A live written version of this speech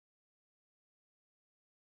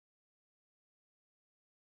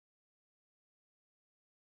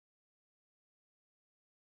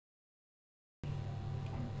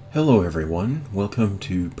Hello everyone, welcome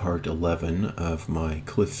to part 11 of my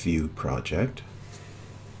Cliffview project.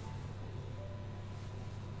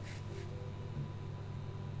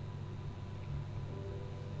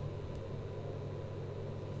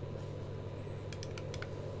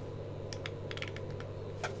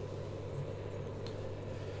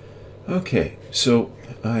 Okay, so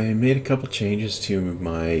I made a couple changes to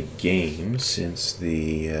my game since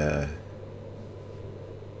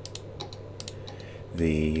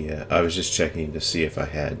I was just checking to see if I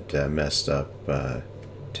had messed up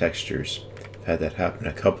textures. I've had that happen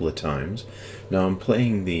a couple of times. Now I'm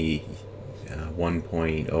playing the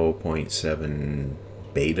 1.0.7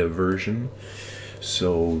 beta version,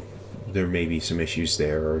 so there may be some issues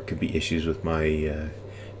there, or it could be issues with my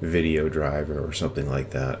video driver or something like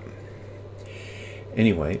that.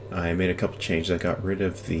 Anyway, I made a couple changes. I got rid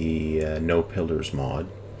of the no pillars mod.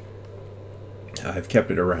 I've kept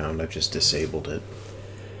it around, I've just disabled it.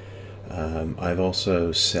 I've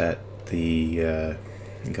also set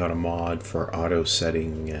got a mod for auto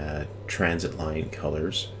setting transit line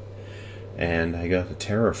colors, and I got the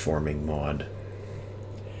terraforming mod.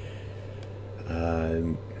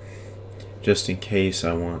 Just in case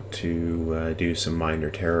I want to do some minor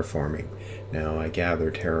terraforming. Now I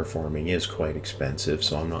gather terraforming is quite expensive,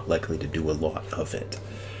 so I'm not likely to do a lot of it.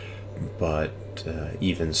 But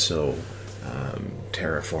even so,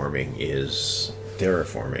 terraforming is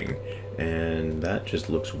terraforming, and that just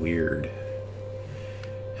looks weird.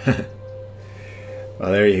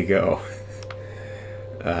 Well, there you go.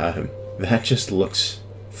 That just looks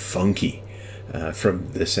funky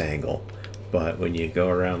from this angle, but when you go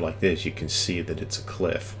around like this, you can see that it's a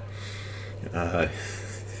cliff.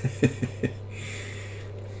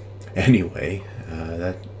 Anyway,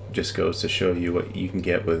 that just goes to show you what you can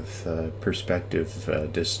get with perspective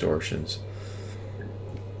distortions.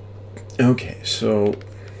 Okay, so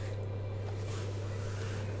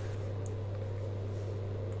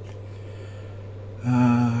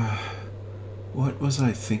what was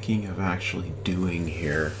I thinking of actually doing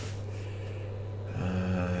here?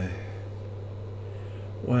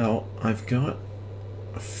 Well, I've got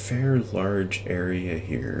a fair large area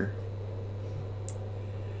here.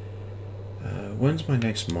 When's my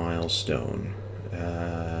next milestone?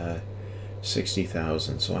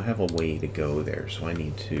 60,000, so I have a way to go there, so I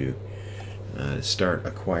need to start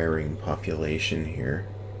acquiring population here.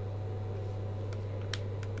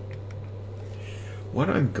 What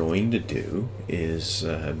I'm going to do is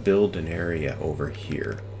build an area over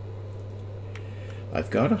here. I've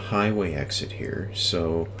got a highway exit here,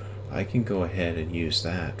 so I can go ahead and use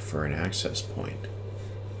that for an access point.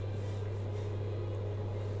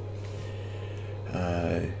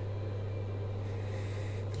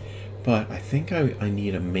 But I think I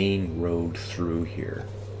need a main road through here.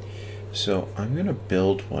 So I'm going to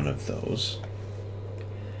build one of those.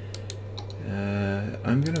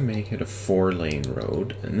 I'm going to make it a 4-lane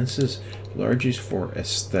road, and this is largely for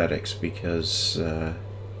aesthetics because I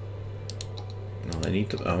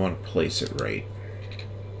want to place it right.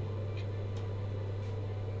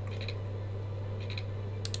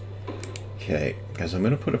 Okay, because I'm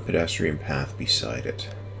going to put a pedestrian path beside it.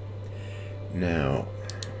 Now,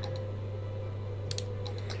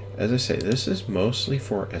 as I say, this is mostly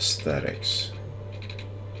for aesthetics.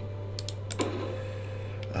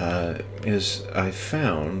 I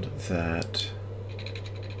found that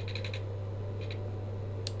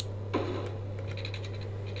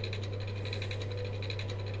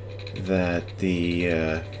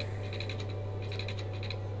the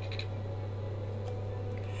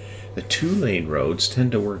 2-lane roads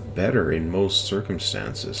tend to work better in most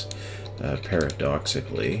circumstances,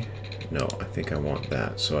 paradoxically. No, I think I want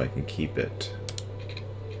that so I can keep it.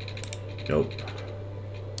 Nope.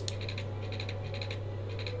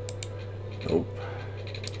 Nope.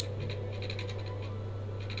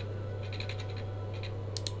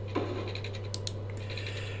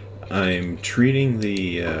 I'm treating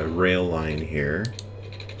the rail line here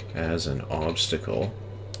as an obstacle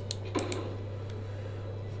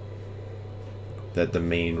that the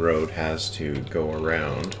main road has to go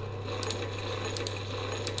around.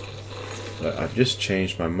 But I've just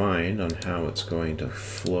changed my mind on how it's going to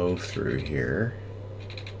flow through here.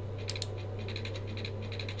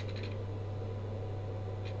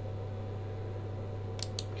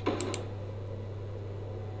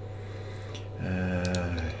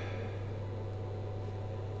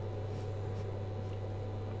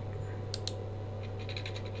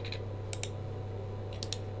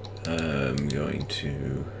 I'm going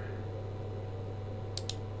to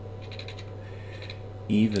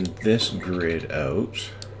even this grid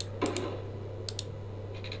out.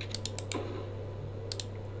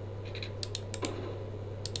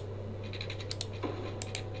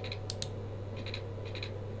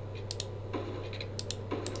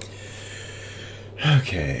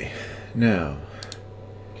 Okay, now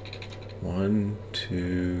 1,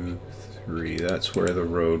 2, 3. That's where the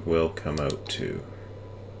road will come out to.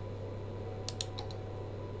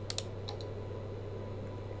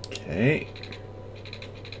 Okay.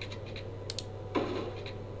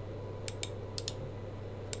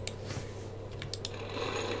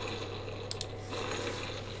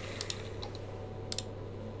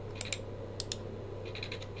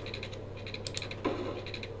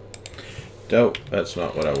 Dope, that's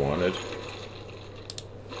not what I wanted.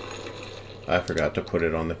 I forgot to put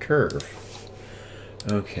it on the curve.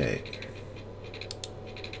 Okay.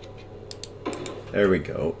 There we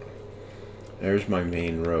go. There's my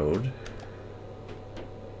main road.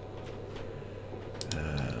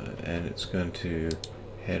 And it's going to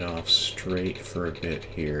head off straight for a bit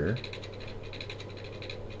here.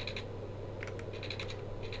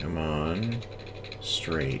 Come on.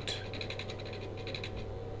 Straight.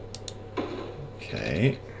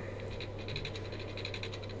 Okay.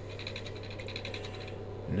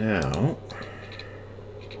 Now,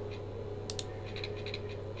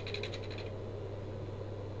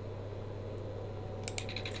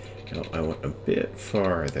 no, I went a bit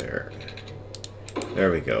farther.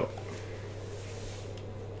 There we go.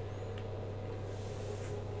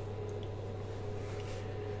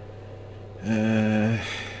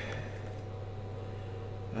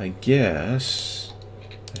 I guess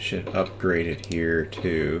I should upgrade it here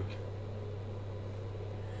too.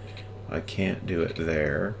 I can't do it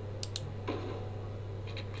there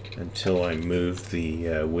until I move the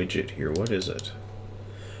widget here. What is it?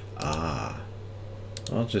 Ah,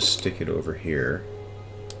 I'll just stick it over here.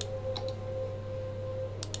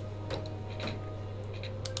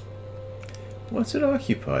 What's it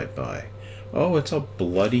occupied by? Oh, it's a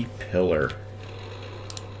bloody pillar.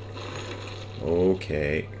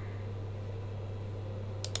 Okay.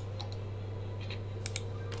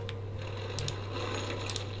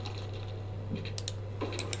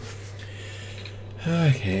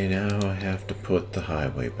 Okay, now I have to put the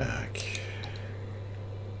highway back.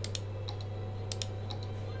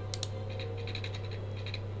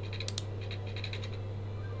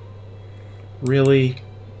 Really?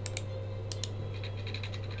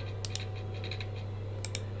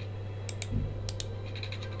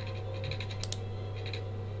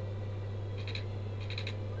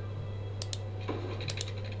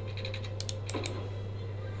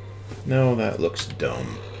 No, that looks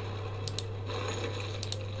dumb.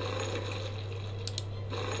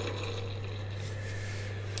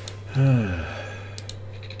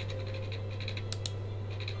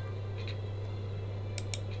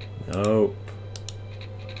 Nope.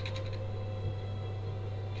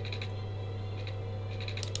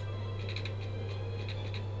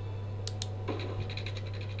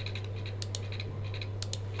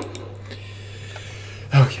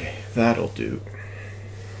 Okay, that'll do.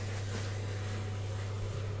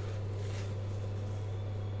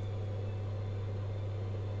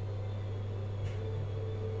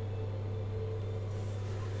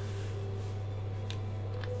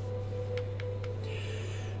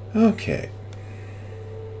 Okay.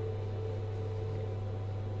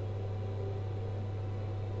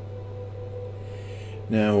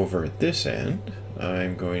 Now over at this end,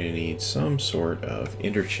 I'm going to need some sort of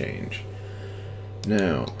interchange.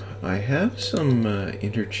 Now, I have some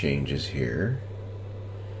interchanges here.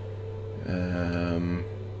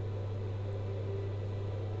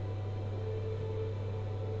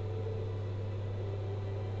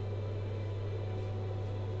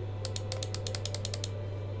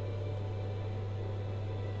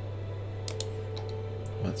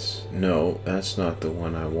 No, that's not the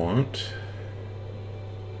one I want.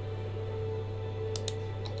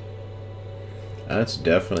 That's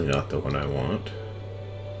definitely not the one I want.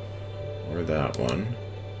 Or that one.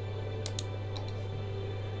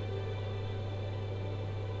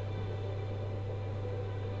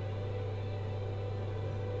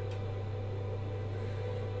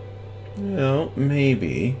 Well,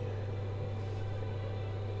 maybe.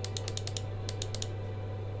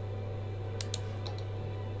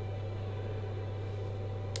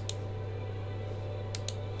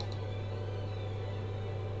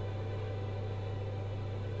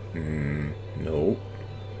 Nope.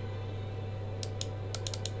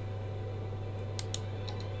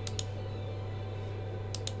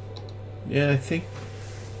 Yeah,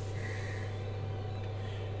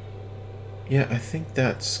 I think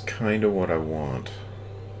that's kind of what I want.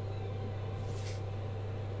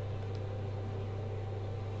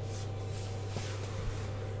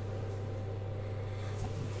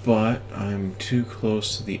 But I'm too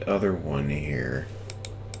close to the other one here.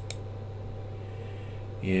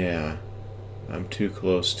 Yeah. I'm too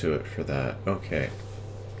close to it for that. Okay.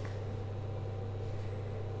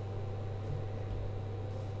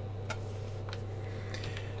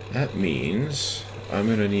 That means I'm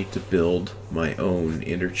going to need to build my own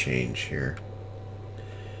interchange here.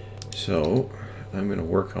 So I'm going to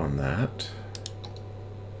work on that.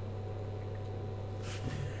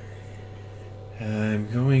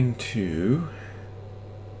 I'm going to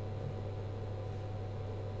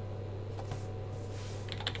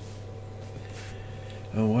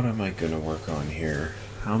what am I going to work on here?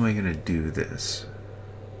 How am I going to do this?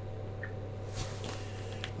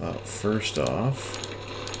 Well, first off,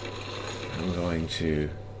 I'm going to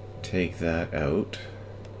take that out,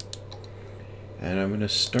 and I'm going to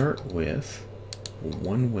start with a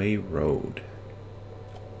one-way road.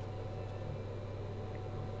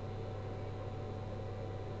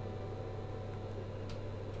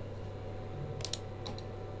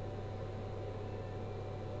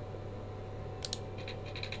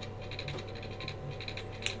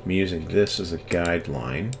 I'm using this as a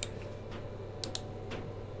guideline.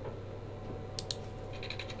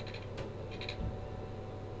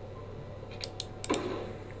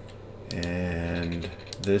 And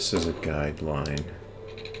this is a guideline.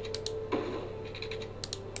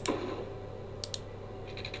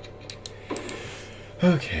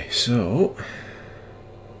 Okay, so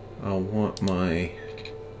I'll want my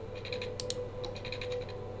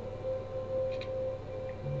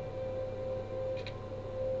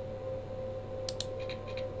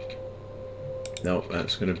nope,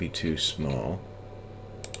 that's going to be too small.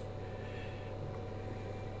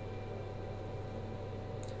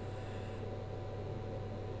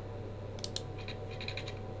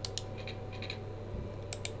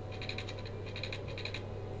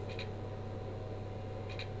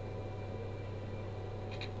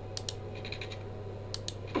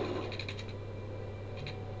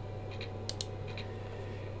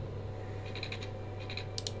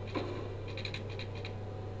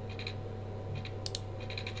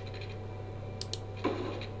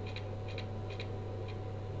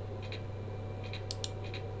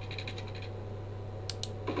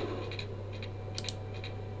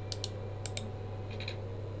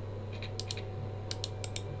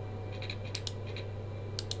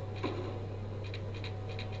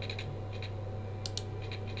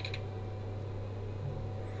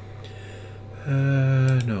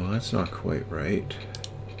 No, that's not quite right.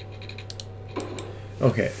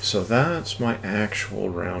 Okay, so that's my actual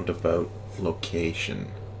roundabout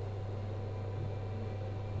location.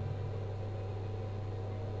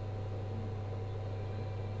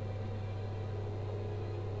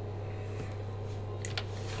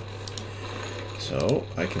 So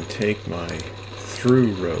I can take my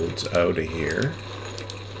through roads out of here.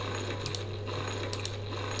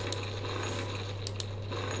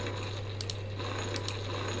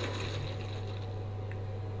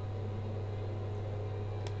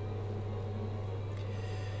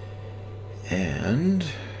 And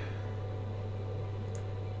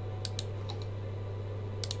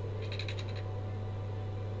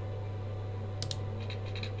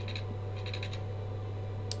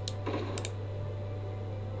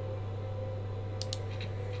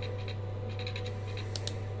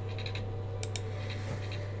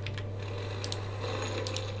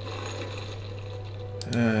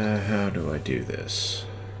how do I do this?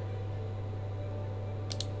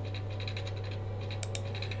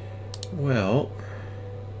 Well,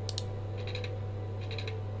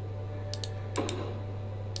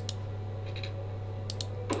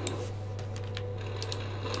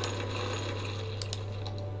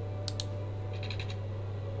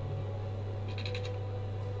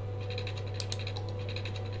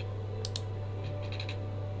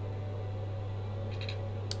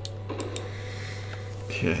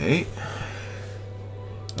 okay.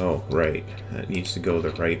 Oh, right. That needs to go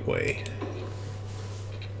the right way.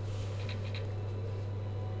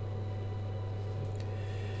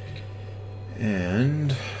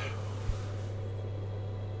 And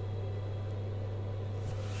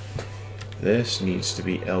this needs to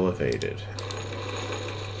be elevated.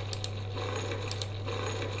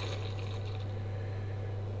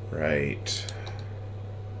 Right.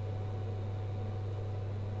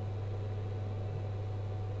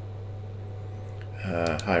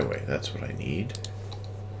 Highway, that's what I need.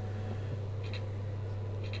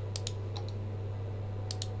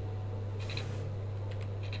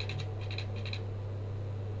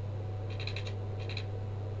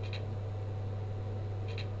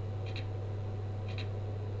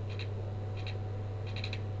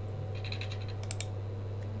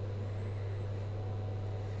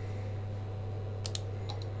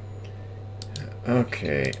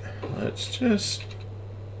 Okay, let's just...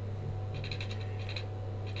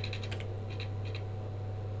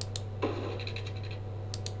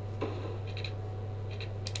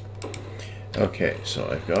 Okay, so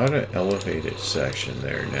I've got an elevated section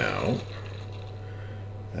there now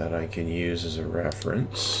that I can use as a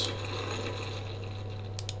reference.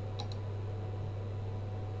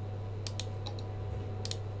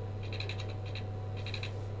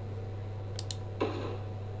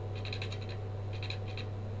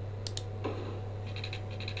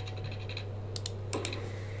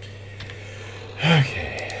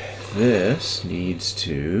 Okay, this needs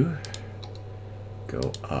to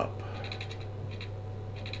go up.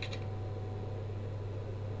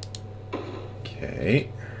 Okay.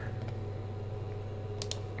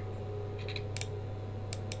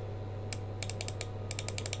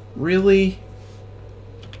 Really?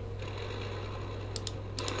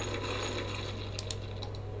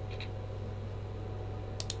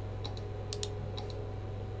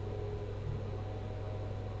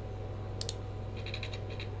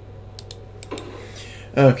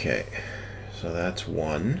 Okay, so that's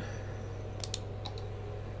one.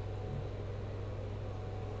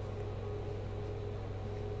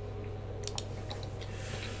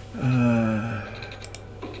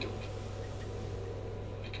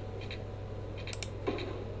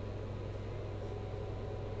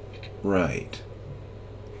 Right.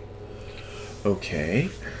 Okay.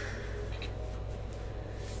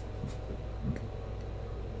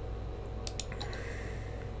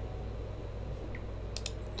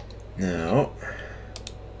 Now,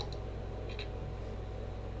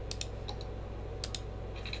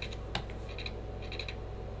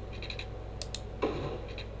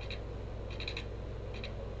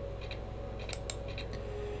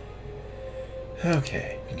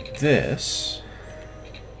 okay, this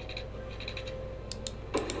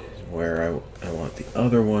is where I want the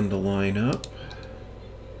other one to line up.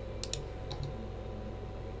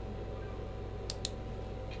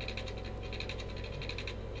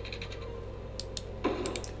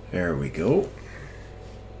 There we go.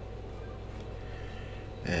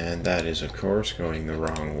 And that is, of course, going the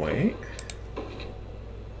wrong way.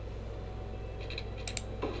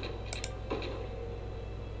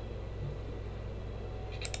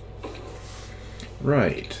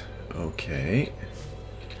 Right. Okay.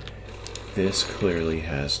 This clearly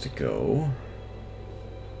has to go.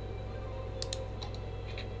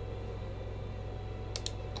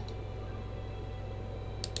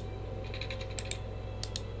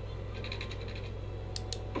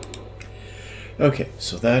 Okay,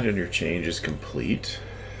 so that interchange is complete.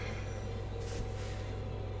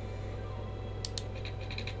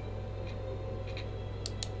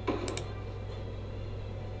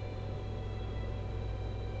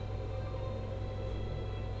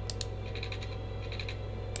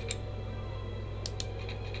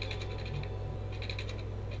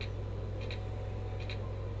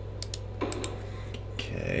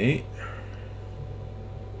 Okay.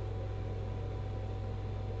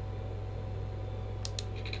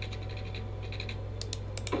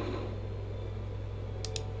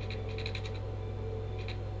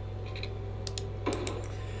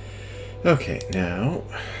 Okay, now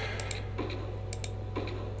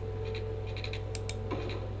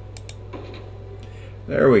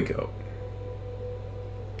there we go.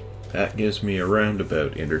 That gives me a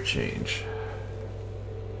roundabout interchange.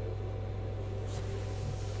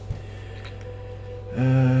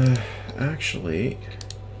 Actually,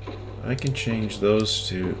 I can change those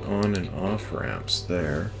to on and off ramps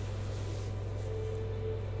there.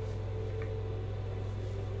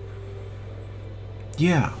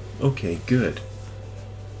 Yeah, okay, good.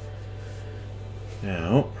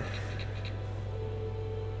 Now,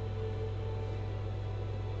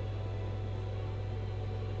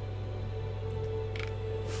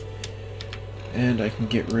 and I can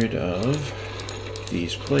get rid of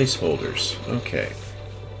these placeholders. Okay.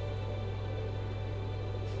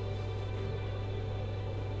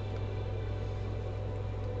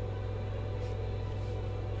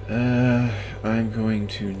 I'm going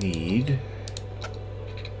to need...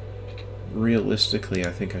 Realistically,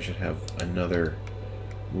 I think I should have another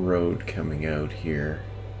road coming out here.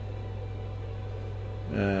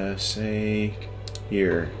 Say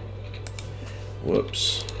here.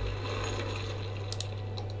 Whoops.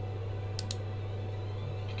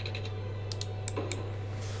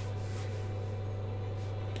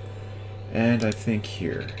 And I think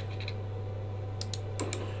here.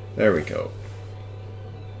 There we go.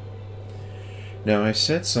 Now, I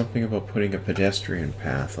said something about putting a pedestrian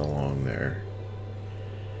path along there.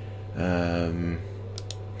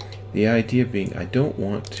 The idea being I don't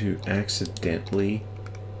want to accidentally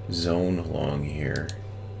zone along here.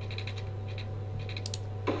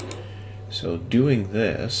 So doing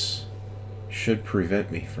this should prevent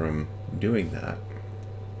me from doing that.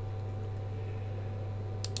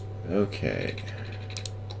 Okay.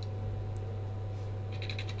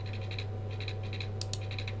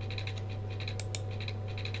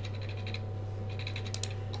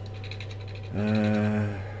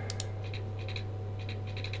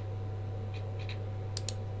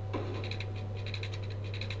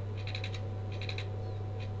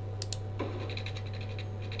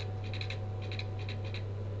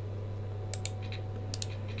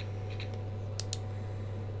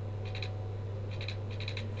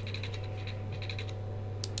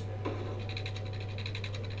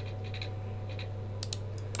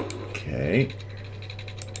 Okay.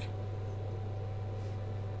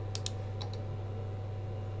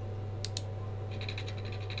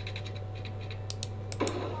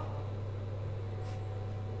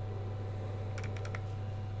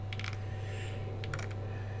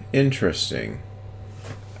 Interesting.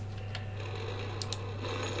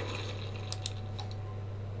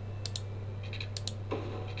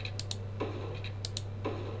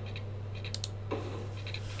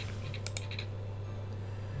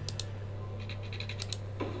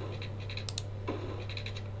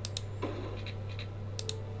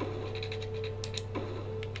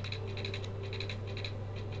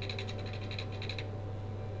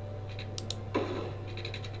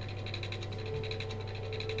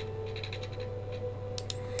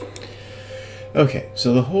 Okay,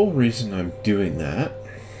 so the whole reason I'm doing that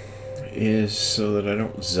is so that I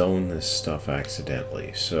don't zone this stuff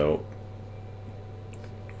accidentally. So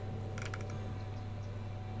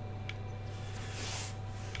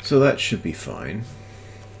that should be fine.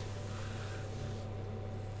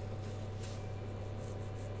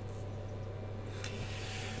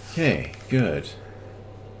 Okay, good.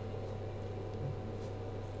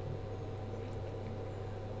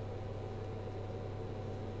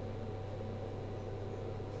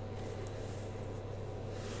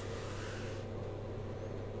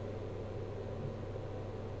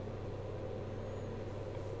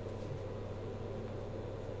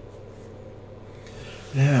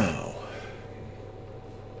 Now,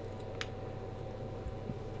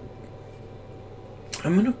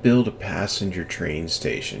 I'm going to build a passenger train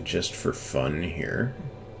station just for fun here.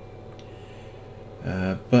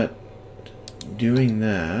 But doing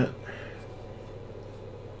that...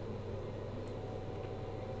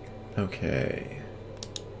 Okay.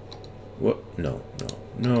 What? No,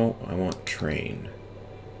 I want train.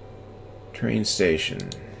 Train station.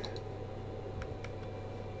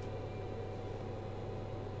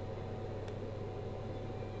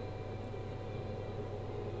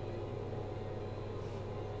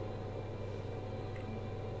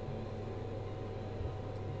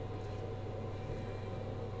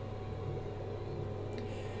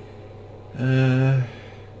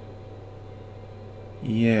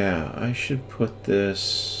 Yeah, I should put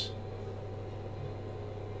this...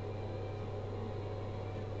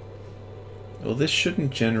 Well, this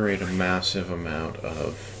shouldn't generate a massive amount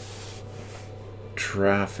of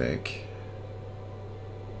traffic.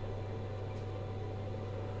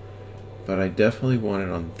 But I definitely want it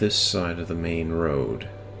on this side of the main road.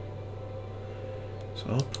 So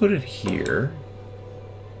I'll put it here.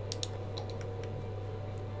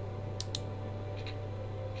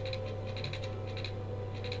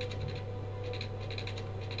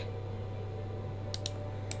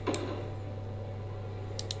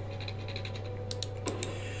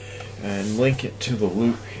 And link it to the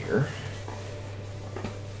loop here.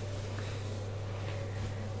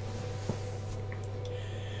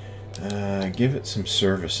 Give it some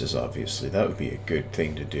services, obviously. That would be a good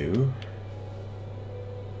thing to do.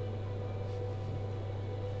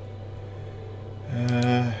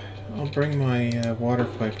 I'll bring my water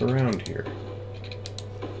pipe around here.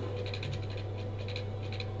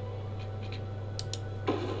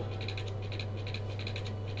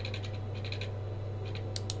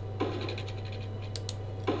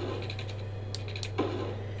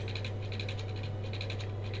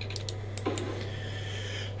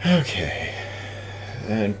 Okay,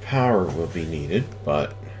 and power will be needed,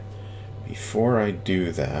 but before I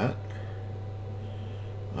do that,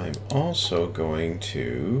 I'm also going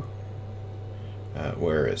to,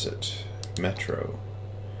 where is it? Metro.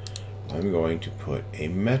 I'm going to put a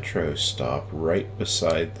metro stop right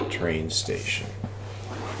beside the train station.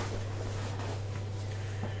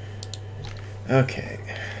 Okay.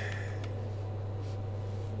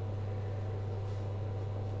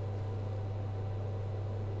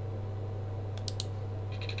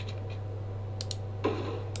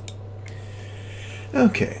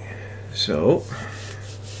 Okay, so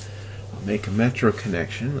I'll make a metro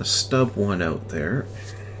connection. Let's stub one out there.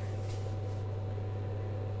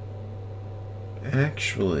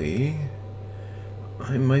 Actually,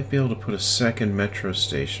 I might be able to put a second metro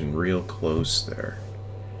station real close there.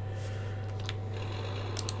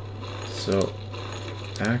 So,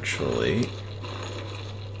 actually,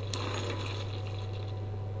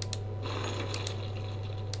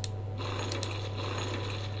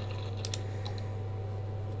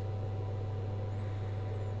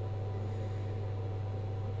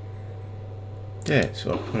 yeah,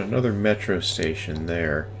 so I'll put another metro station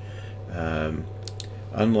there.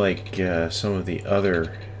 Unlike some of the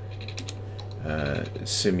other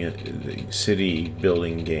city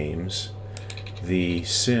building games, the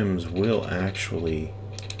Sims will actually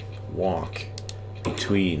walk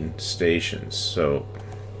between stations, so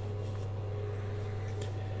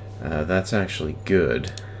that's actually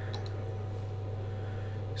good.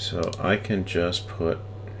 So I can just put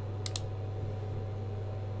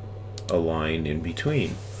a line in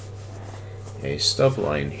between, a stub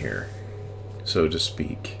line here, so to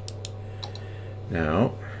speak.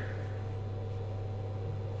 Now,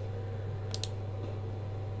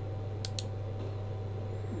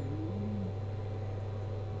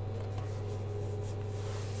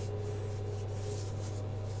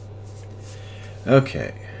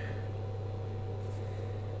 okay.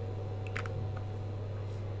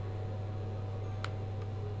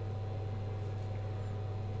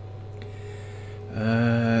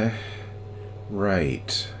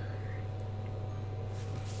 Right.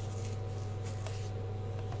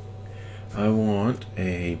 I want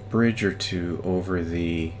a bridge or two over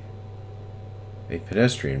a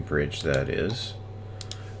pedestrian bridge, that is,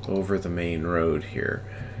 over the main road here.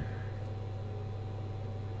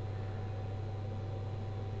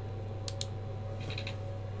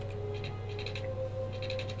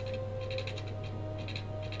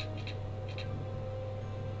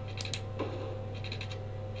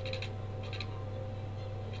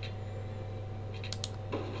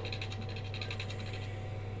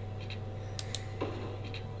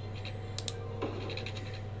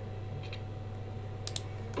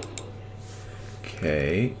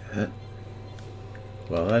 Okay,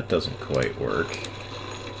 well, that doesn't quite work.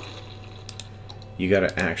 You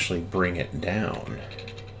gotta actually bring it down.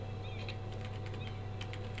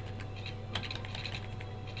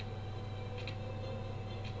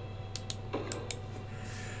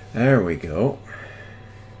 There we go.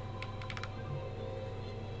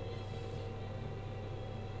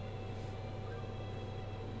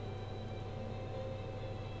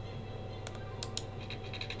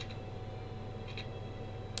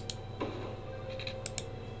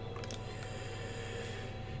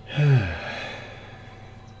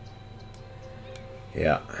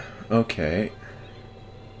 Yeah, okay.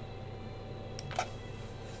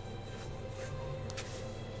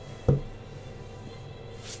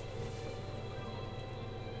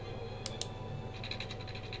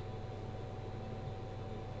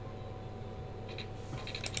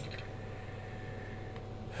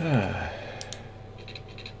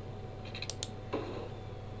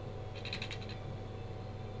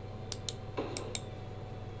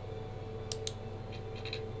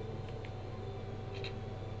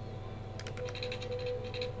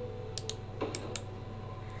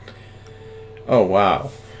 Oh,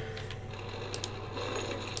 wow.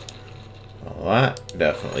 Well, that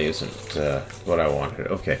definitely isn't what I wanted.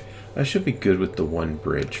 Okay, I should be good with the one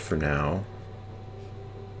bridge for now.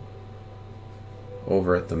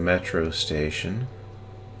 Over at the metro station.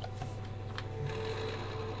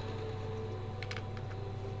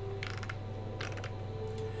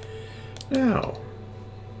 Now,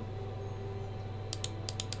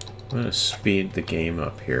 I'm going to speed the game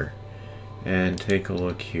up here and take a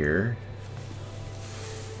look here.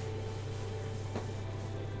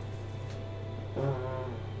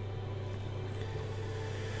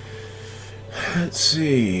 Let's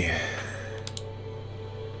see.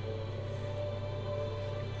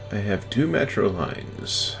 I have 2 metro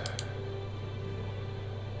lines.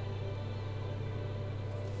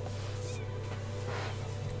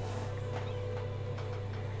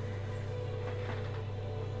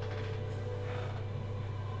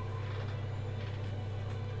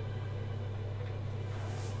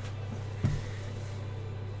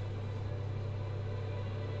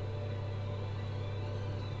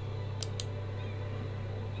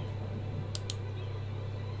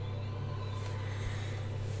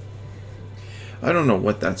 I don't know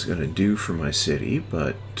what that's going to do for my city,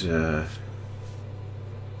 but I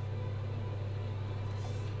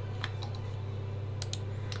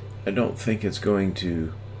don't think it's going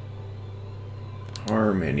to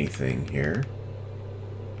harm anything here.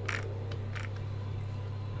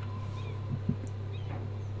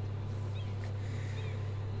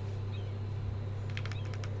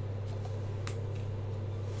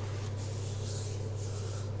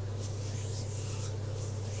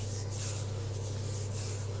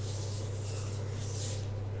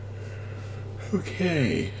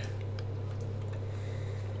 Okay.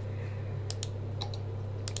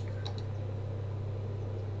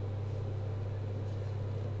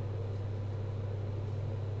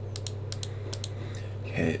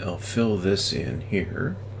 Okay, I'll fill this in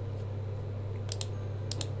here.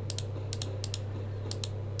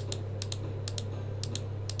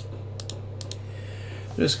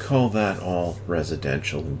 Just call that all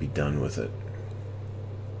residential and be done with it.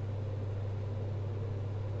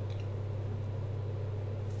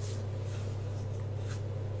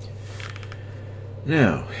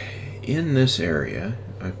 Now, in this area,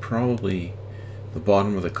 the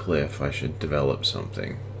bottom of the cliff, I should develop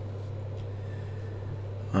something.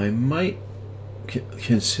 I might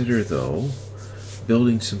consider, though,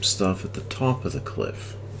 building some stuff at the top of the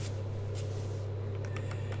cliff.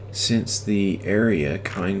 Since the area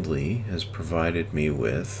kindly has provided me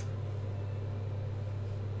with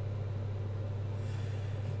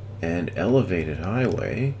an elevated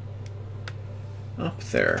highway up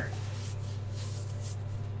there.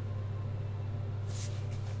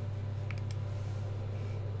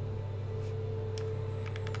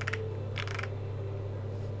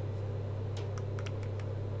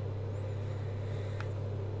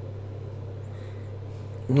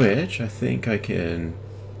 Which I think I can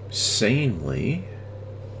sanely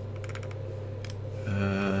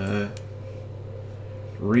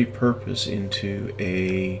repurpose into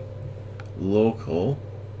a local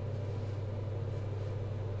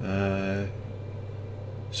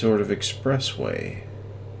sort of expressway.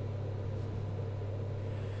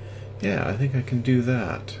 Yeah, I think I can do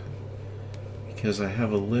that because I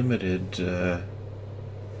have a limited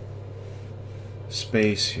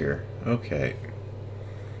space here. Okay.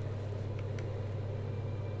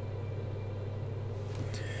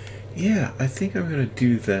 Yeah, I think I'm going to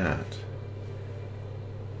do that.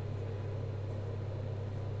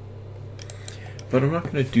 But I'm not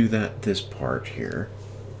going to do that this part here.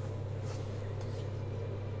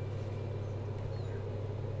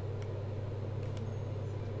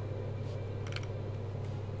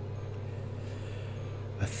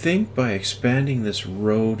 I think by expanding this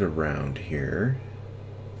road around here,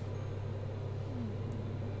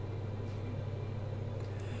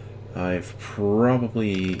 I've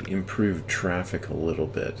probably improved traffic a little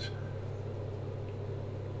bit.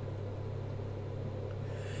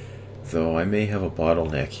 Though I may have a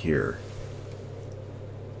bottleneck here.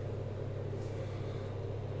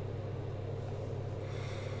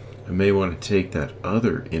 I may want to take that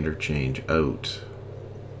other interchange out.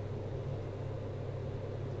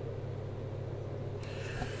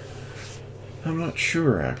 I'm not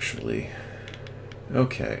sure, actually.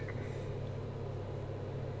 Okay.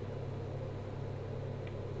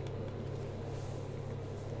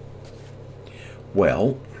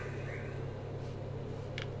 Well,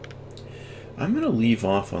 I'm going to leave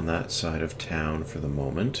off on that side of town for the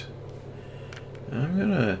moment. I'm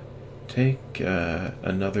going to take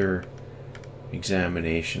another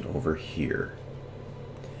examination over here.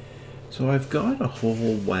 So I've got a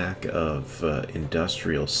whole whack of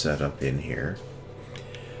industrial setup in here,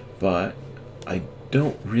 but I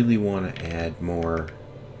don't really want to add more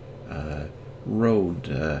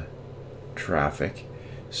road traffic,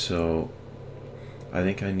 so I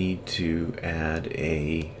think I need to add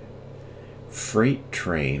a freight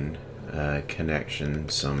train connection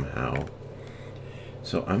somehow.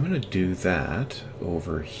 So I'm going to do that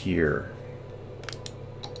over here.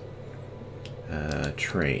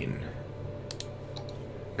 Train.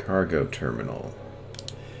 Cargo terminal.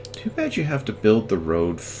 Too bad you have to build the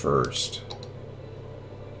road first.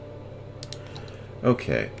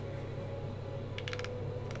 Okay.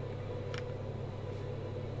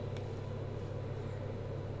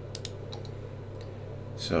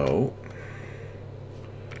 So,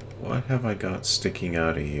 what have I got sticking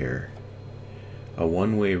out of here? A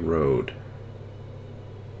one-way road.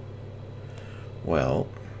 Well,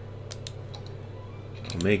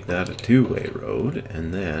 I'll make that a two-way road,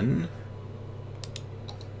 and then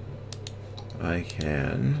I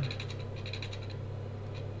can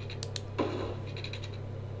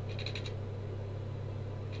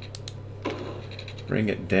bring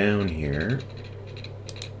it down here.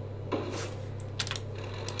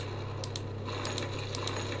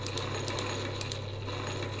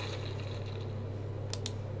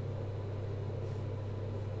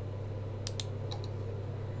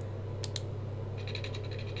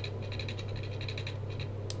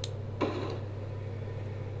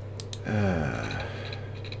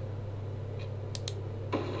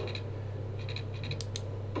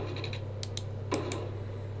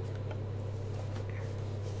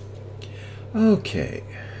 Okay.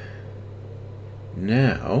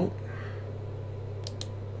 Now...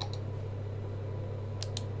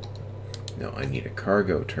 No, I need a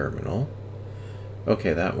cargo terminal.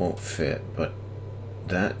 Okay, that won't fit, but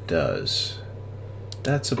that does.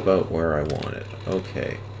 That's about where I want it.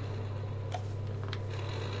 Okay.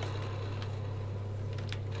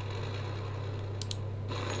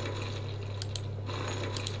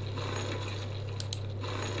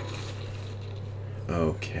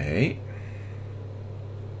 Okay.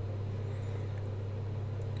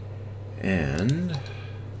 And...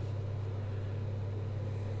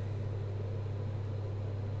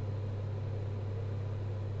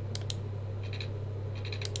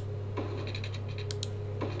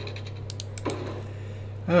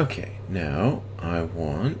 okay, now I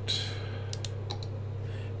want...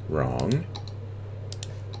 Wrong.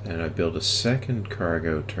 And I build a second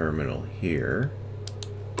cargo terminal here.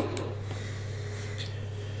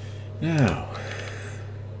 Now,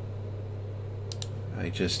 I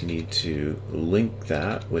just need to link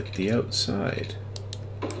that with the outside.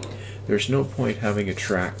 There's no point having a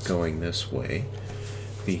track going this way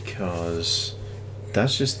because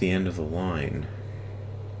that's just the end of the line.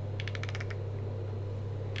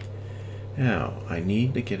 Now, I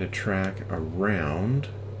need to get a track around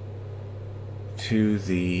to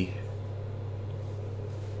the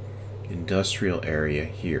industrial area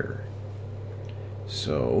here.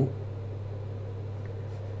 So,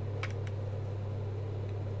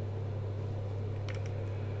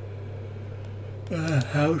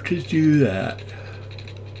 how to do that?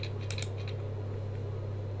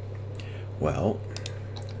 Well,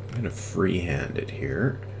 I'm going to freehand it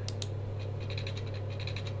here.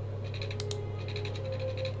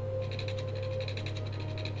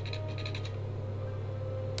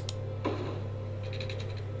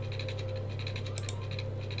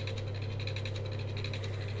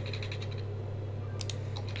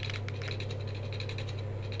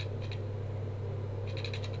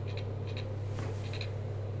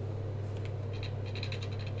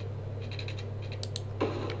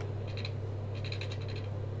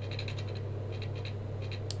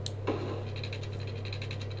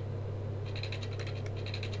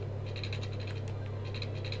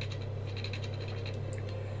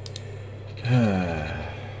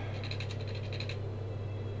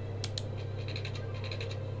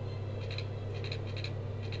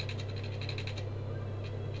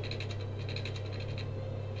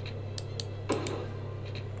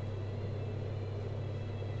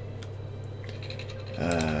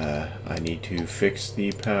 I need to fix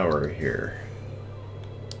the power here.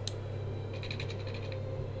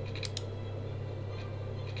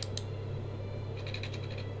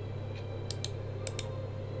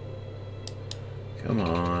 Come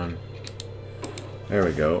on. There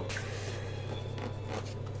we go.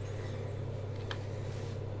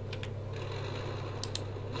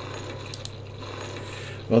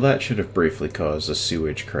 Well, that should have briefly caused a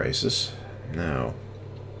sewage crisis. Now...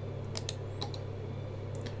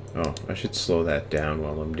 oh, I should slow that down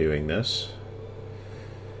while I'm doing this.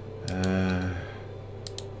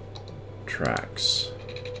 Tracks.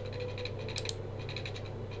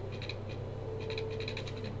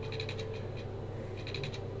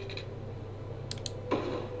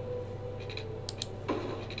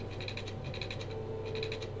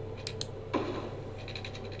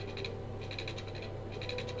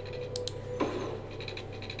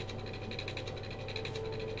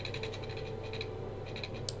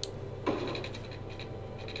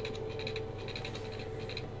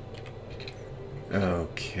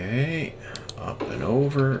 Okay, up and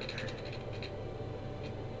over.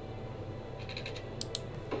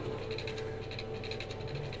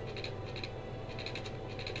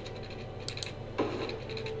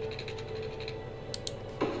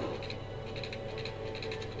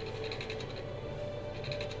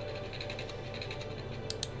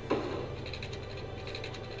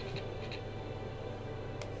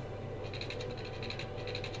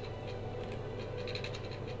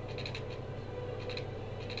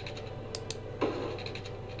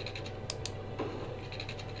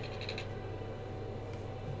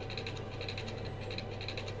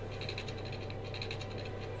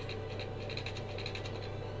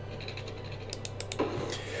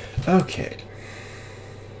 Okay.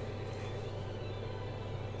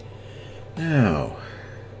 Now,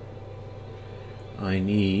 I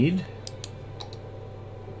need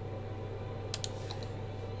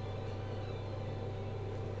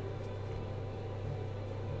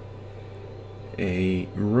a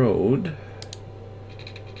road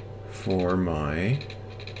for my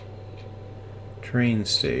train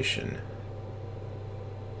station.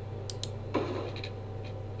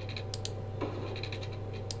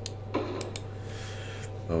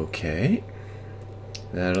 Okay.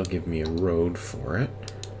 That'll give me a road for it.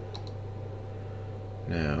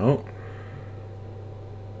 Now,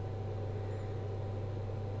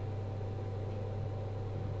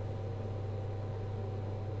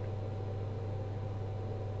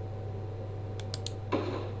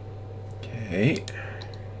 okay.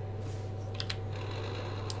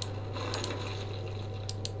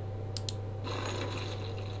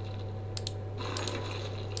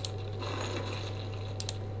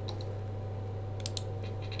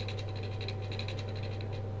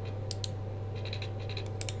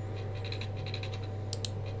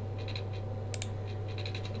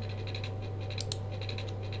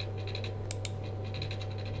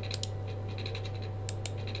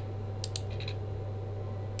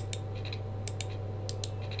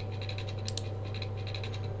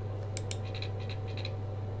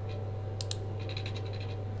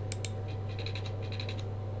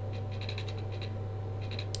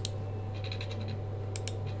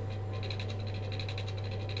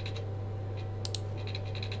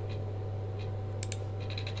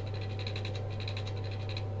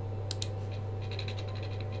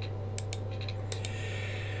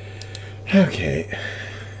 Okay,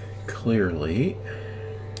 clearly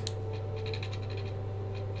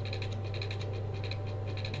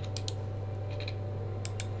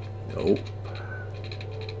nope.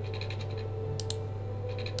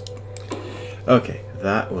 Okay,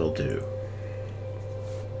 that will do.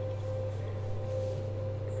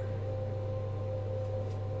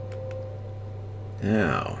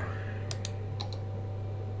 Now,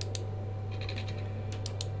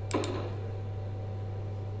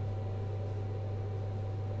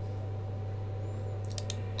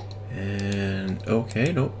 and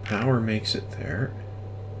okay, nope, power makes it there.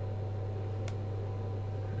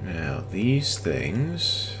 Now, these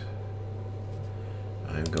things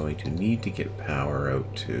I'm going to need to get power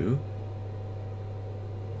out to.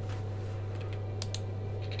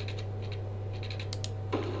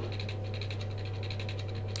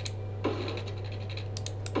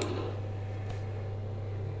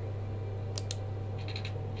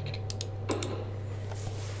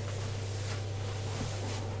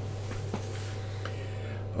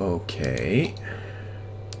 Okay,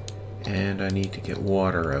 and I need to get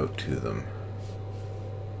water out to them.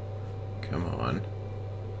 Come on.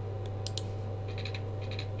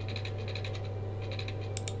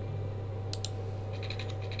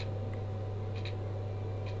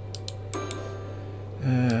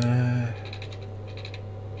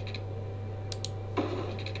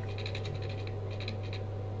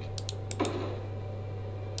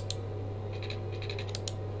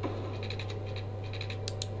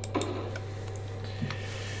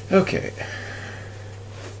 Okay.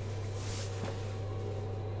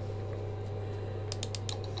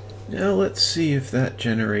 Now let's see if that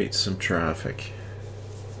generates some traffic.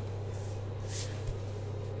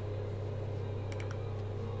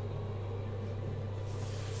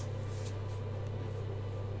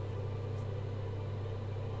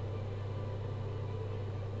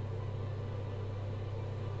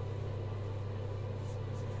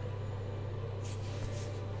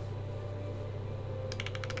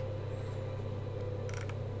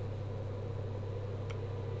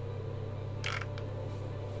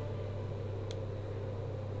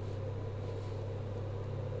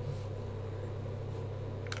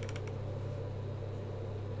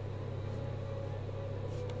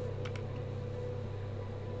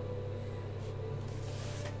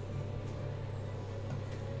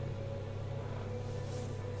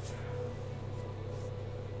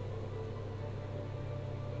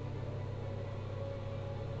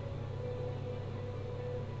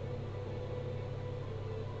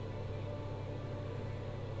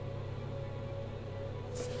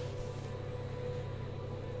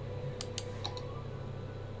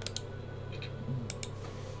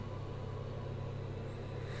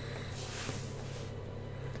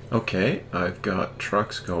 Okay, I've got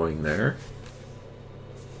trucks going there.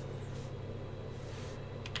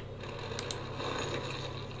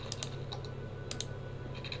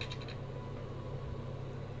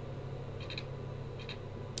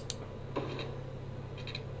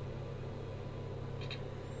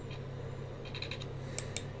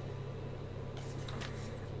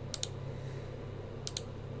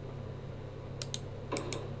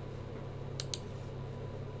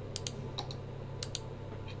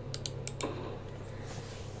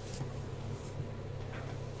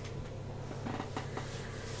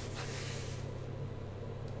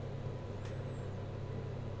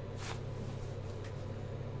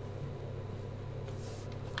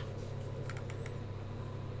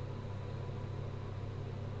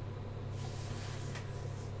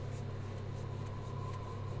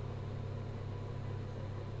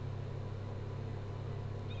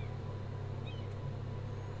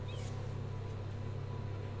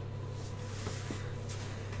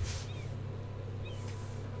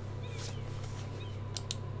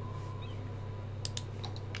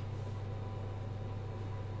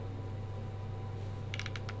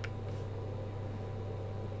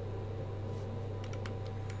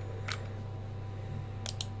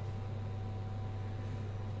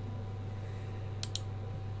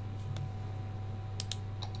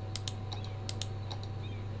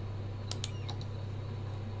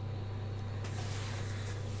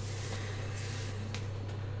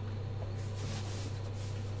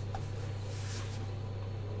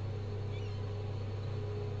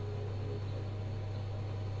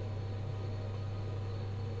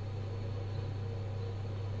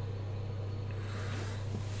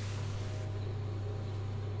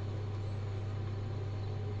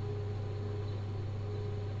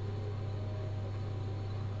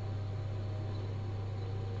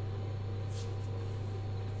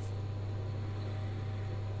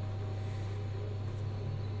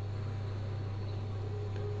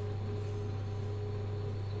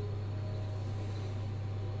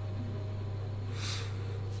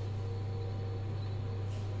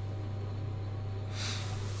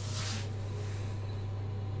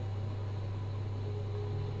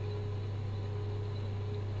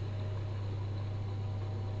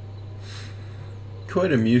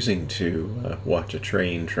 quite amusing to watch a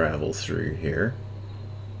train travel through here.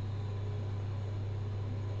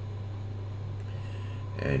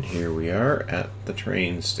 And here we are at the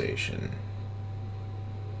train station.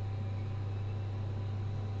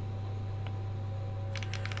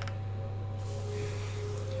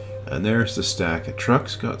 And there's the stack of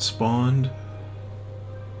trucks got spawned.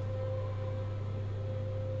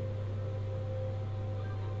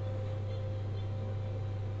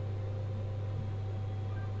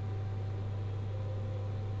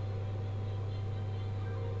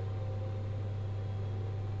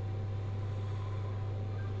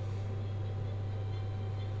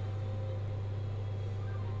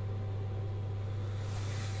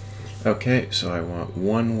 Okay, so I want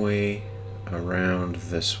one way around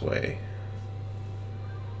this way.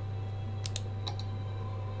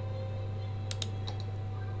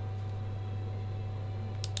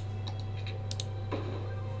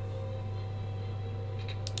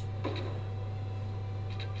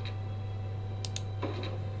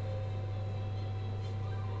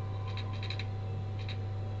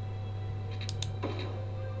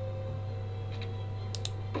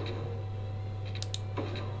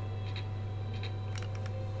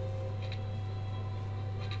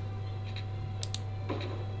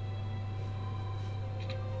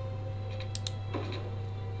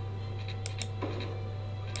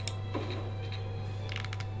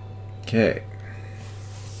 Okay.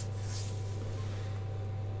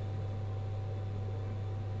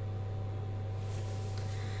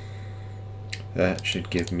 That should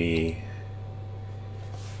give me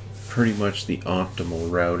pretty much the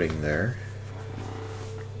optimal routing there.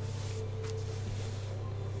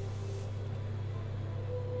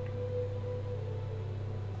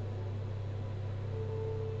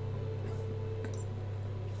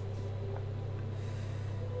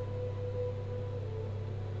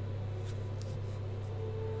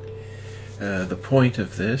 The point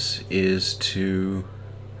of this is to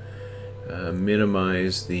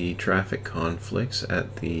minimize the traffic conflicts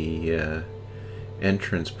at the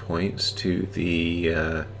entrance points to the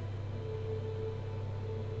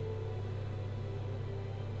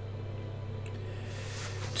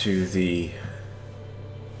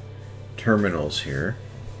terminals here.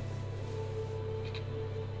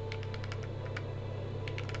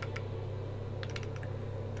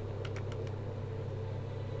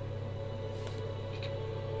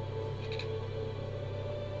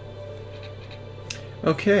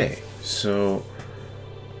 Okay, so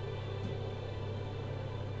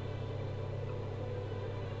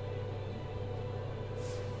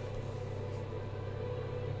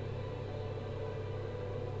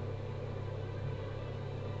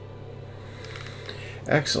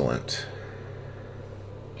excellent.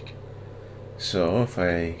 So if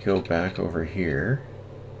I go back over here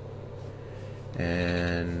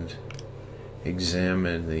and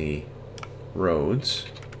examine the roads,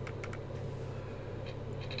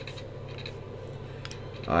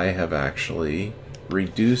 I have actually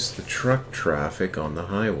reduced the truck traffic on the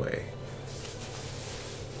highway.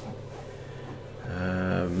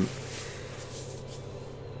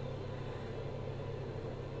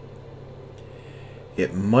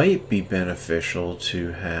 It might be beneficial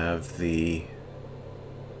to have the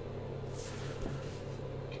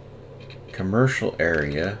commercial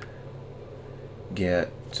area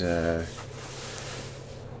get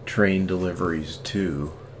train deliveries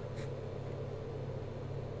too.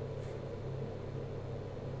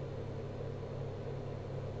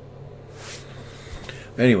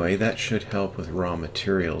 Anyway, that should help with raw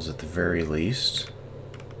materials at the very least.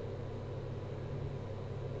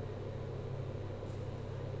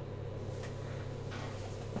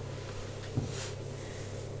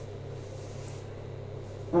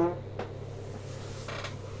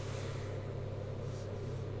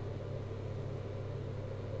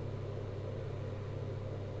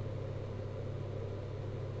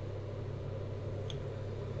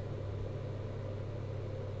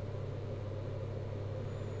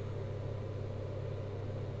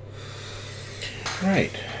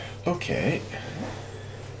 Right, okay.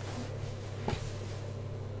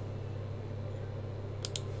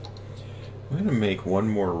 I'm going to make one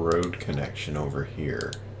more road connection over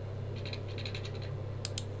here.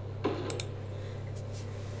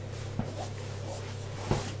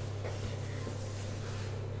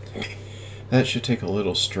 That should take a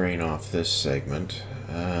little strain off this segment.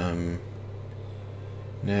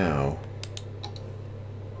 Now,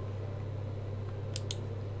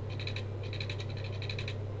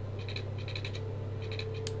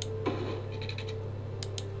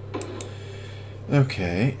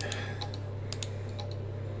 okay.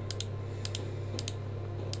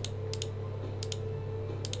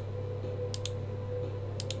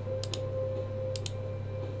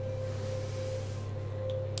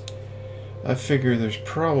 I figure there's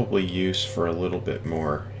probably use for a little bit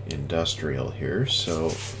more industrial here,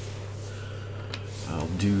 so I'll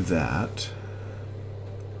do that.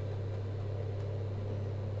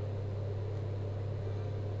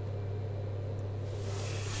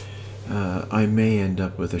 I may end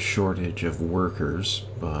up with a shortage of workers,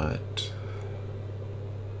 but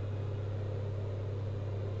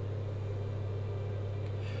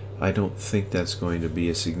I don't think that's going to be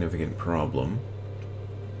a significant problem.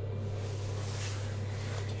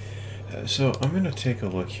 So I'm going to take a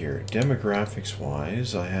look here. Demographics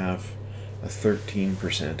wise, I have a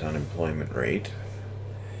 13% unemployment rate.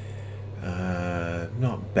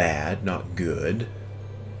 Not bad, not good.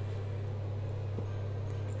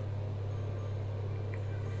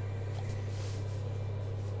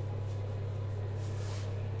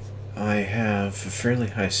 I have a fairly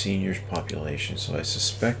high seniors population, so I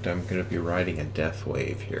suspect I'm going to be riding a death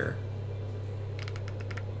wave here.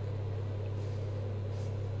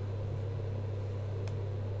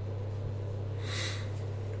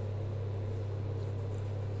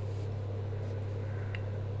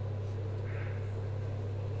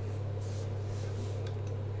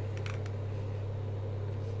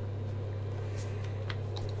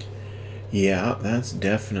 Yeah, that's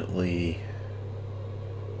definitely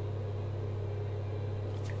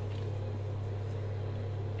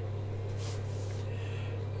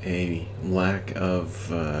a lack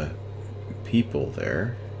of people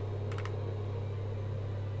there.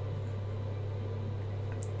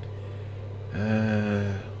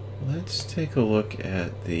 Let's take a look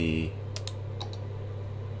at the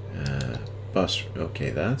bus. Okay,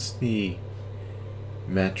 that's the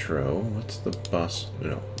metro. What's the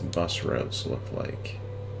bus routes look like?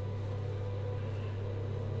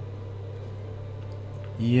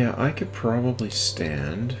 Yeah, I could probably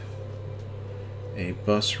stand a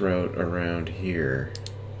bus route around here.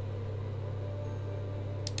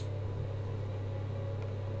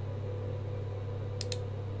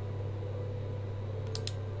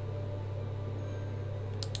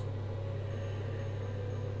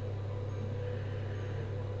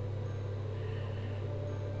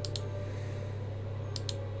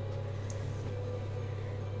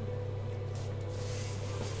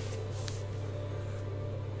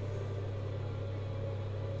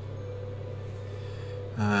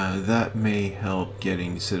 That may help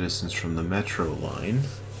getting citizens from the metro line.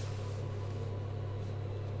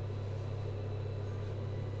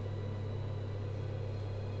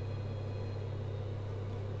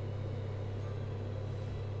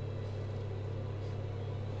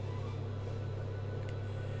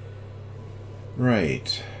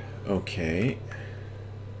 Right. Okay.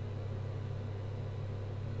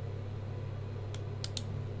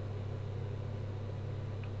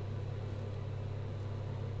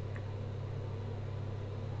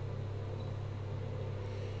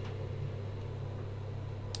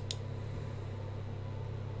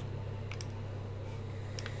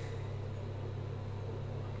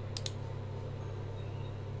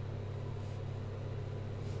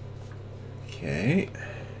 Okay.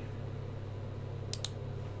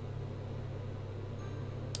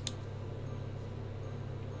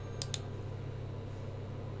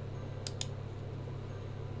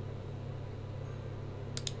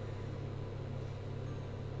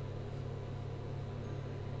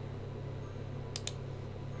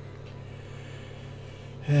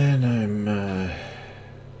 And I'm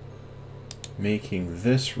making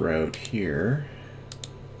this route here.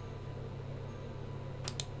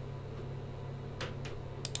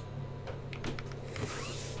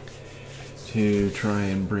 To try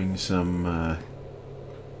and bring some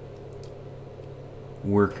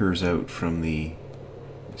workers out from the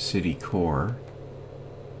city core.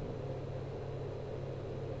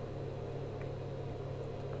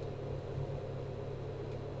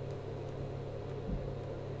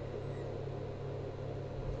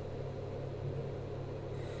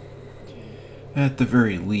 At the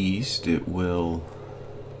very least, it will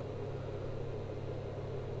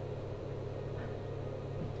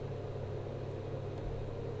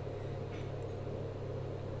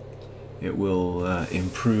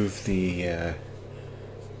improve the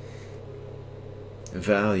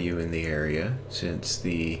value in the area, since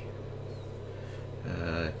the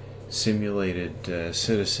simulated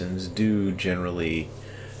citizens do generally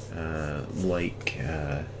like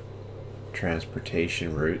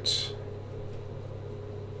transportation routes.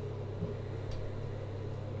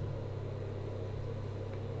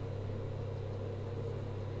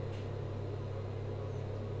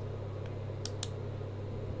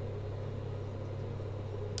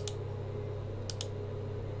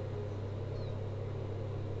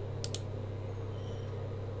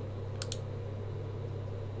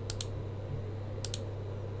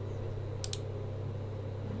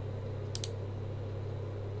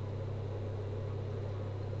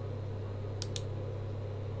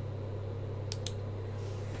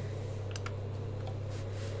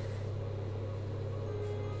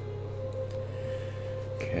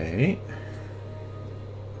 Okay.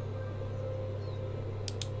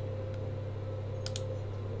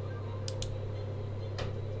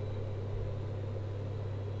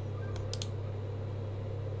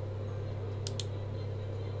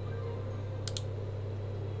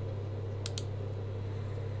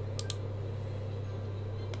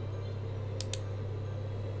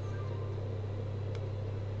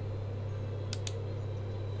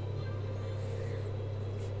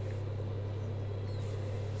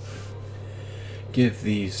 Give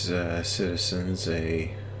these citizens an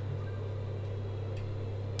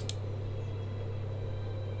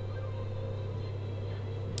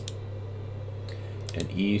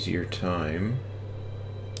easier time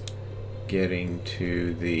getting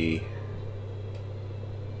to the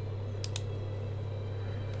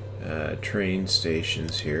train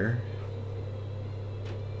stations here.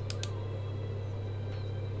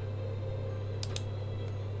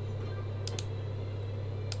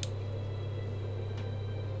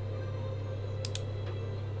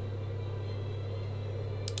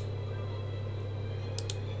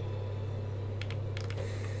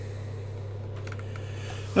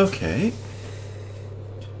 Okay,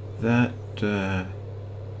 that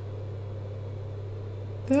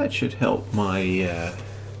should help my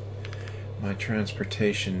my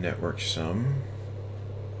transportation network some.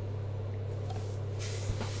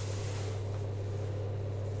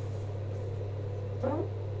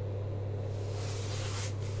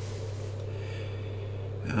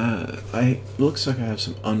 Looks like I have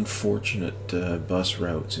some unfortunate bus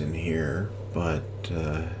routes in here, but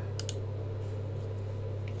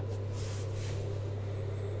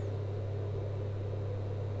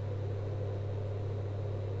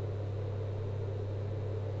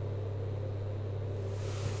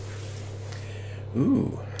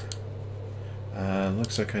ooh,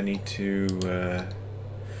 looks like I need to,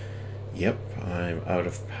 yep, I'm out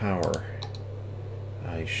of power.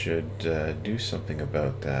 I should do something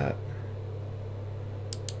about that.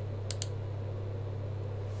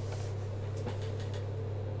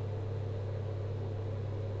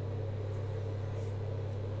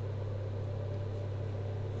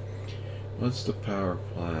 What's the power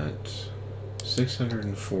plant?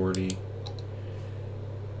 640.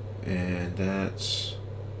 And that's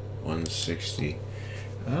 160.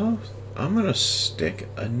 Oh, I'm gonna stick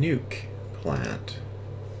a nuke plant.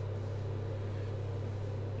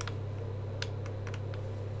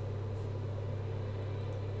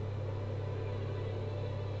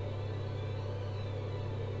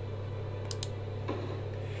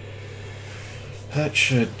 That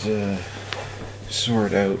should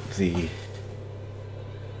sort out the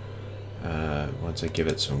once I give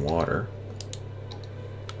it some water.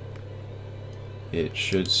 It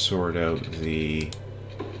should sort out the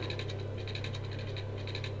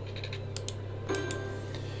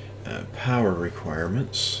power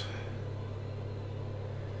requirements.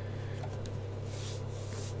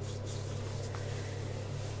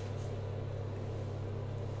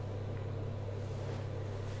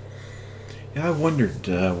 Yeah, I wondered,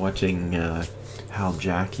 watching Hal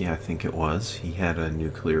Jackie, I think it was, he had a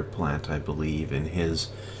nuclear plant, I believe, in his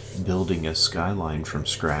Building a Skyline from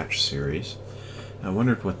Scratch series. I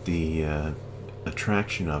wondered what the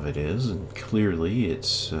attraction of it is, and clearly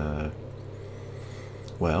it's,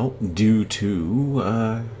 well, due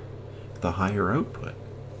to the higher output.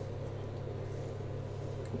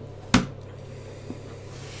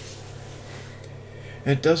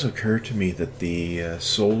 It does occur to me that the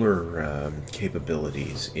solar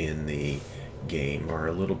capabilities in the game are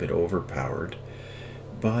a little bit overpowered,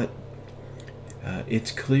 but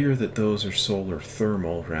it's clear that those are solar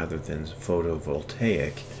thermal rather than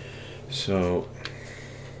photovoltaic, so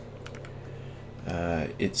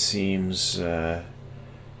it seems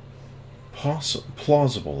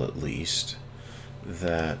plausible, at least,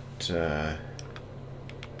 that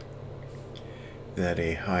that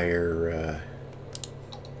a higher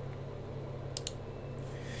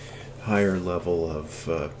level of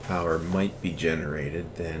power might be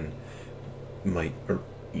generated than might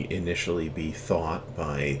initially be thought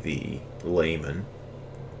by the layman,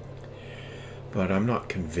 but I'm not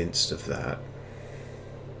convinced of that.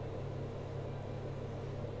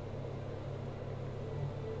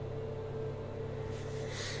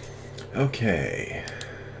 Okay.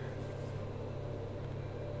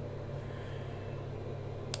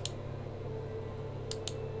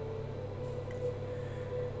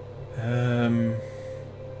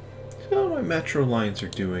 So my metro lines are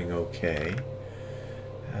doing okay.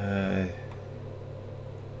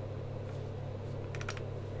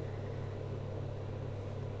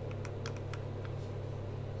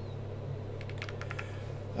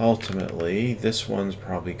 ultimately, this one's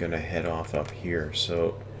probably going to head off up here.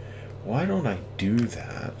 So why don't I do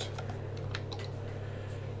that?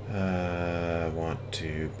 I want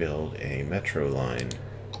to build a metro line.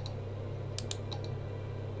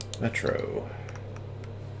 Metro.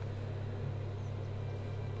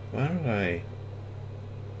 Why don't I...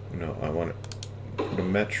 No, I want to put a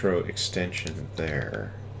metro extension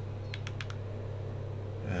there.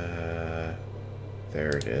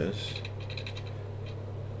 There it is.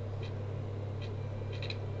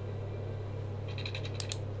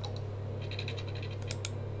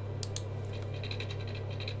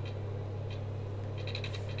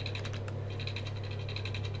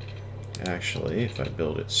 Actually, if I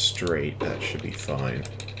build it straight, that should be fine.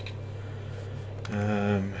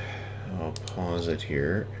 I'll pause it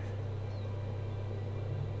here.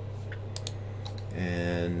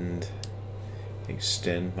 And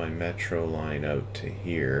extend my metro line out to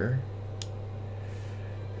here.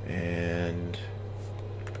 And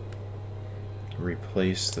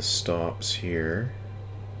replace the stops here.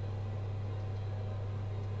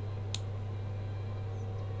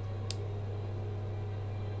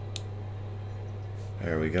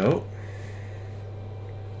 There we go.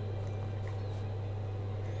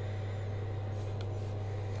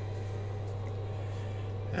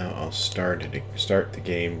 Now I'll start the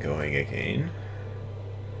game going again.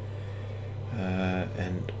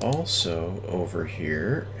 And also over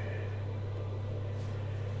here,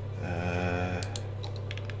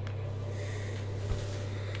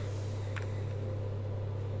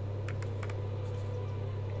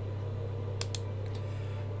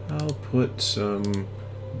 I'll put some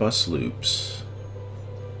bus loops.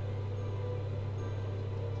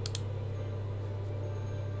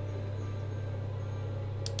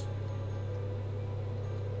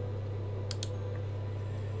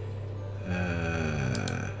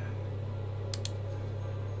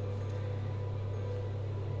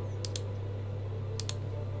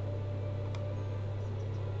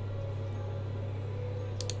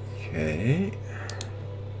 Okay.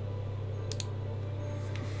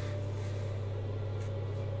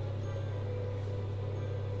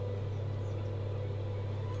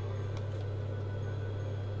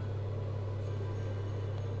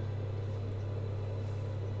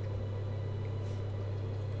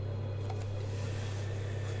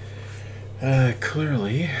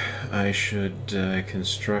 Clearly, I should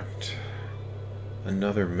construct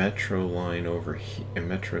another metro line over here, a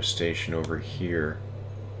metro station over here.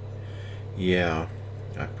 Yeah,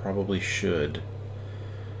 I probably should.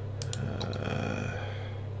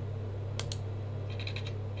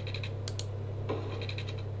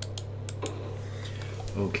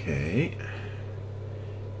 Okay.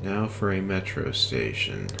 Now for a metro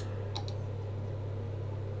station.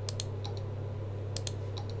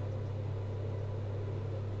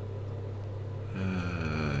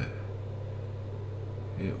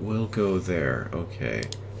 It will go there, okay.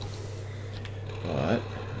 But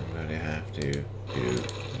I'm going to have to do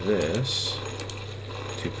this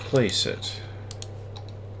to place it.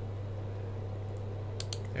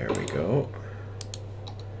 There we go.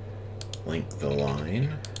 Link the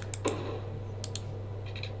line.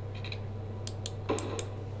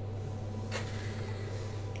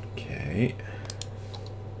 Okay.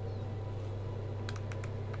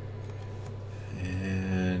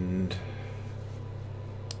 And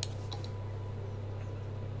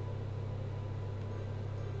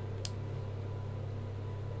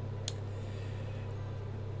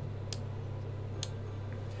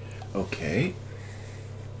okay.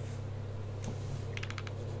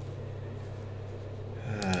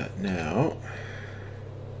 Now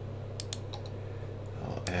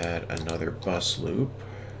I'll add another bus loop.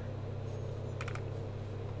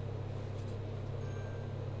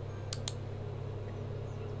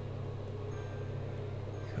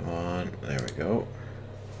 Come on, there we go.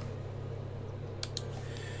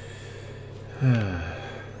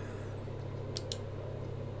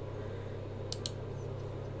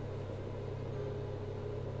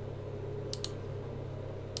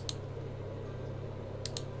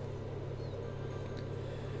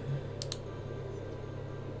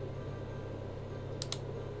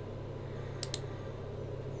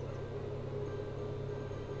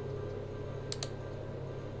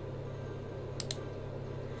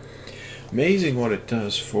 Amazing what it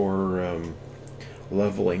does for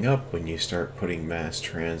leveling up when you start putting mass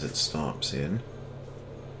transit stops in.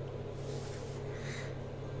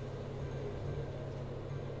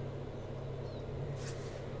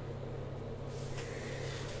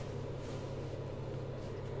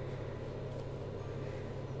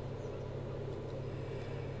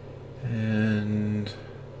 And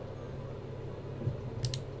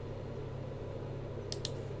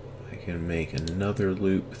can make another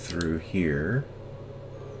loop through here.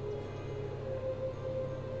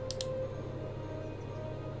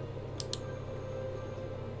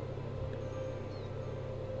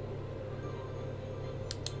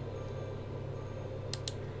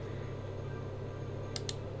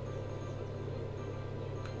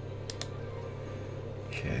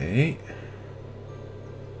 Okay.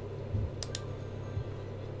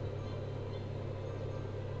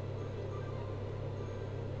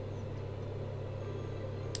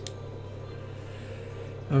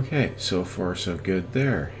 Okay, so far so good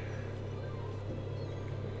there.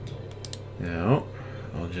 Now,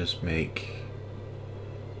 I'll just make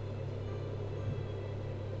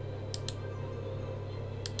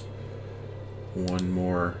one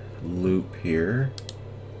more loop here.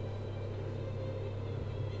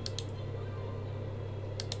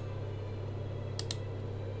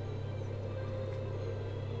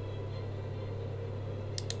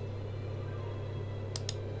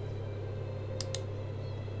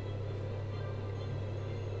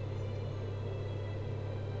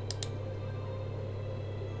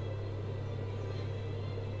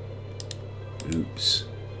 Oops.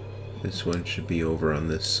 This one should be over on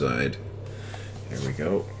this side. There we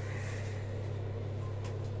go.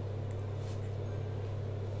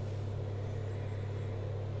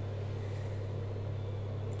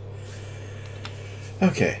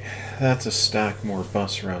 Okay, that's a stack more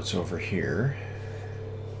bus routes over here.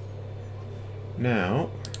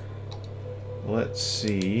 Now, let's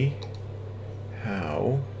see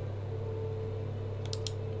how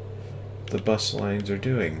the bus lines are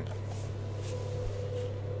doing.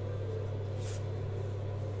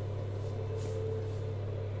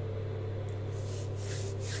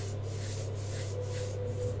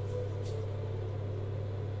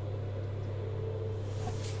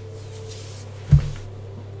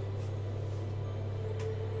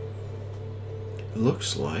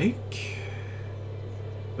 Looks like,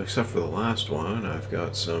 except for the last one, I've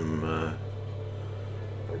got some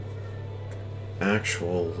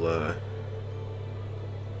actual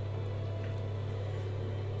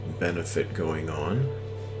benefit going on.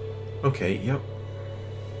 Okay, yep.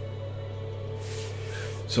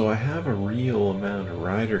 So I have a real amount of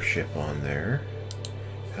ridership on there.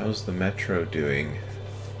 How's the metro doing?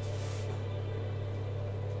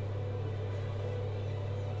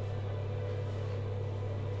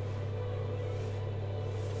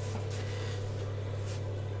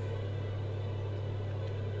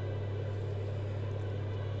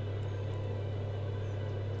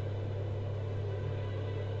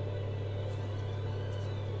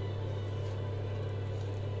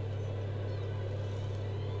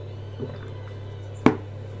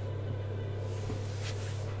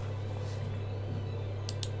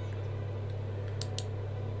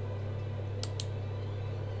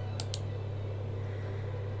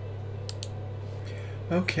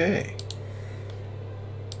 Okay.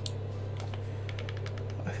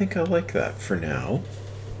 I think I like that for now.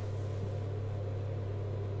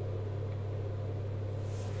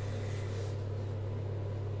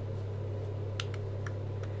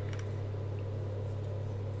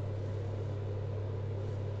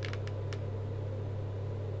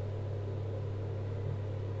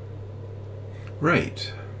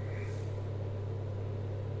 Right.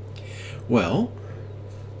 Well,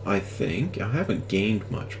 I think I haven't gained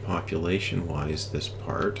much population-wise this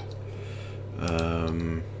part.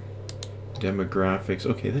 Demographics.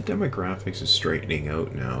 Okay, the demographics is straightening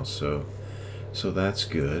out now, so that's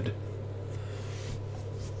good.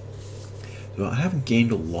 So I haven't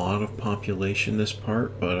gained a lot of population this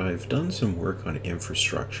part, but I've done some work on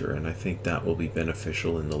infrastructure, and I think that will be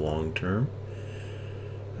beneficial in the long term.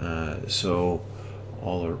 So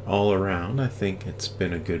all around, I think it's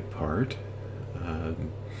been a good part.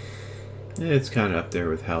 It's kind of up there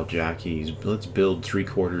with Hal Jackie's let's build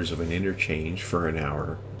 3/4 of an interchange for an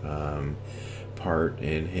hour part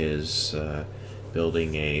in his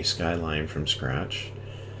building a skyline from scratch.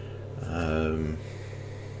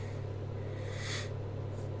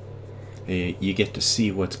 You get to see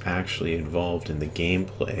what's actually involved in the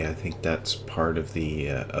gameplay. I think that's part of the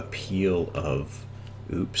appeal of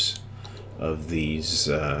these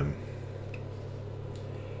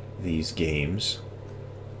games.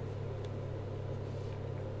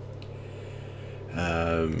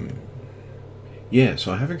 Yeah,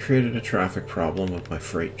 so I haven't created a traffic problem with my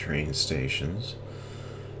freight train stations.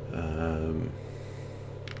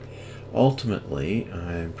 Ultimately,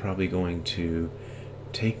 I'm probably going to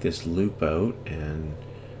take this loop out and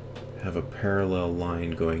have a parallel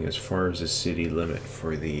line going as far as the city limit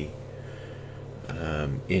for the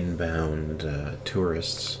inbound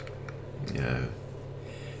tourists.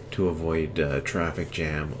 to avoid traffic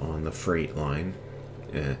jam on the freight line,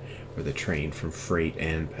 or the train from freight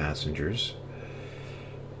and passengers.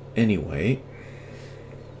 Anyway,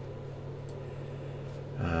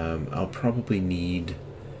 I'll probably need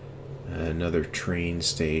another train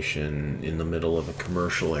station in the middle of a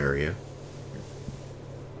commercial area.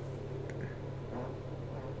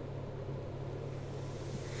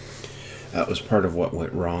 That was part of what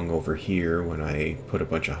went wrong over here when I put a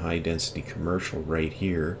bunch of high density commercial right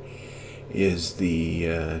here, is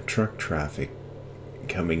the truck traffic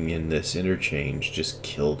coming in this interchange just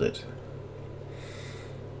killed it.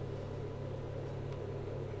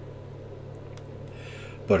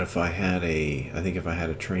 But if I had if I had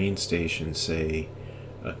a train station, say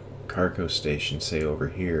a cargo station, say over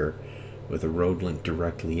here, with a road link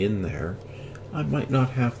directly in there, I might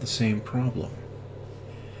not have the same problem.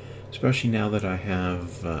 Especially now that I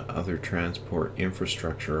have other transport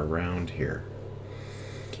infrastructure around here.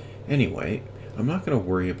 Anyway, I'm not going to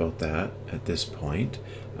worry about that at this point.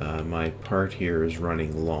 My part here is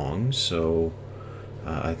running long, so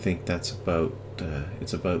I think that's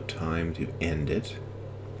it's about time to end it.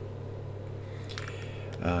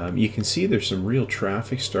 You can see there's some real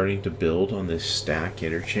traffic starting to build on this stack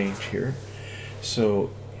interchange here.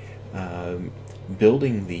 So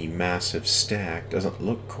building the massive stack doesn't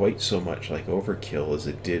look quite so much like overkill as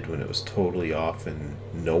it did when it was totally off and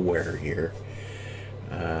nowhere here.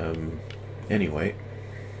 Anyway,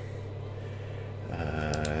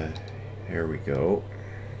 here we go.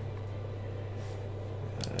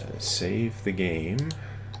 Save the game.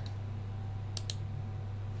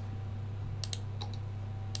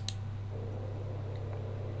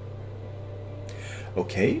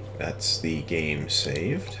 Okay, that's the game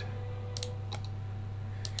saved.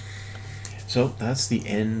 So that's the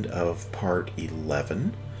end of part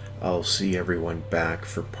 11. I'll see everyone back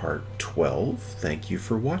for part 12. Thank you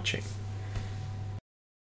for watching.